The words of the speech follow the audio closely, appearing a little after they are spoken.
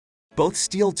Both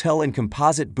steel toe and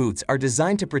composite boots are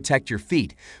designed to protect your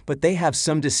feet, but they have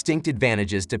some distinct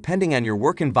advantages depending on your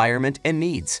work environment and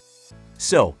needs.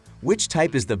 So, which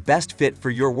type is the best fit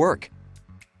for your work?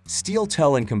 Steel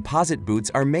toe and composite boots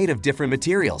are made of different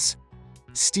materials.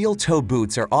 Steel toe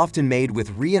boots are often made with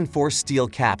reinforced steel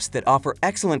caps that offer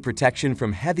excellent protection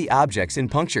from heavy objects and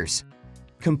punctures.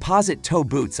 Composite toe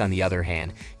boots, on the other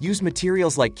hand, use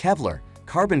materials like Kevlar,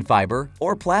 carbon fiber,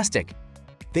 or plastic.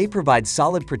 They provide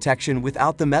solid protection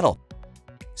without the metal.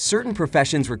 Certain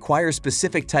professions require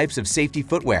specific types of safety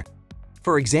footwear.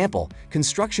 For example,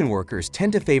 construction workers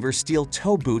tend to favor steel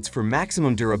toe boots for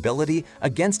maximum durability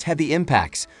against heavy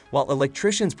impacts, while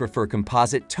electricians prefer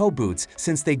composite toe boots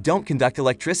since they don't conduct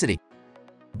electricity.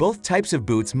 Both types of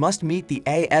boots must meet the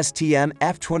ASTM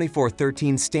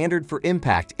F2413 standard for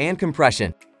impact and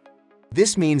compression.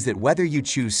 This means that whether you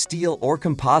choose steel or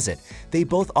composite, they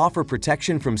both offer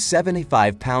protection from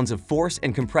 75 pounds of force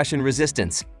and compression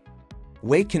resistance.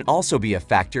 Weight can also be a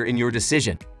factor in your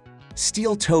decision.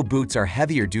 Steel toe boots are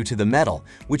heavier due to the metal,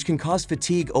 which can cause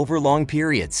fatigue over long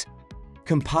periods.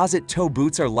 Composite toe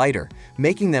boots are lighter,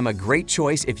 making them a great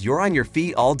choice if you're on your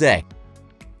feet all day.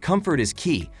 Comfort is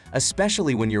key,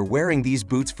 especially when you're wearing these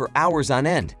boots for hours on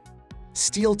end.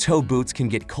 Steel toe boots can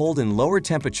get cold in lower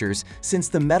temperatures since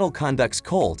the metal conducts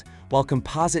cold, while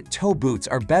composite toe boots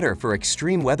are better for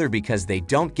extreme weather because they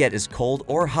don't get as cold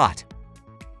or hot.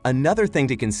 Another thing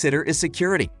to consider is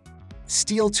security.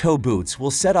 Steel toe boots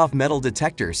will set off metal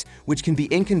detectors, which can be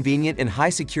inconvenient in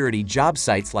high-security job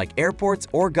sites like airports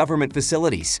or government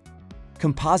facilities.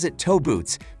 Composite toe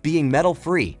boots, being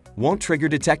metal-free, won't trigger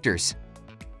detectors.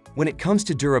 When it comes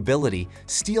to durability,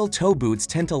 steel toe boots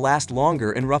tend to last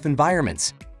longer in rough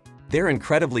environments. They're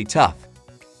incredibly tough.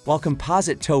 While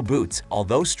composite toe boots,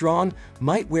 although strong,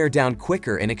 might wear down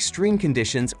quicker in extreme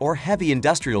conditions or heavy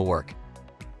industrial work.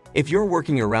 If you're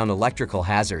working around electrical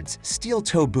hazards, steel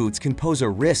toe boots can pose a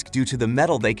risk due to the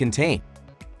metal they contain.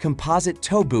 Composite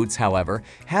toe boots, however,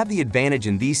 have the advantage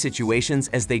in these situations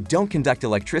as they don't conduct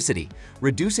electricity,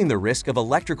 reducing the risk of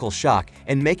electrical shock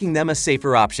and making them a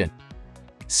safer option.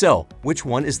 So, which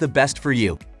one is the best for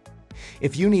you?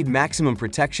 If you need maximum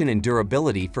protection and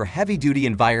durability for heavy-duty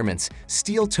environments,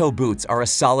 steel toe boots are a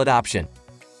solid option.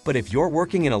 But if you're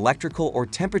working in electrical or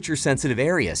temperature-sensitive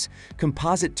areas,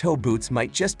 composite toe boots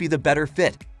might just be the better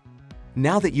fit.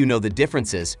 Now that you know the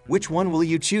differences, which one will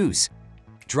you choose?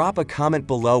 Drop a comment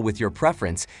below with your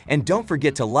preference, and don't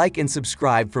forget to like and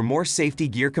subscribe for more safety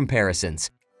gear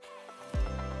comparisons.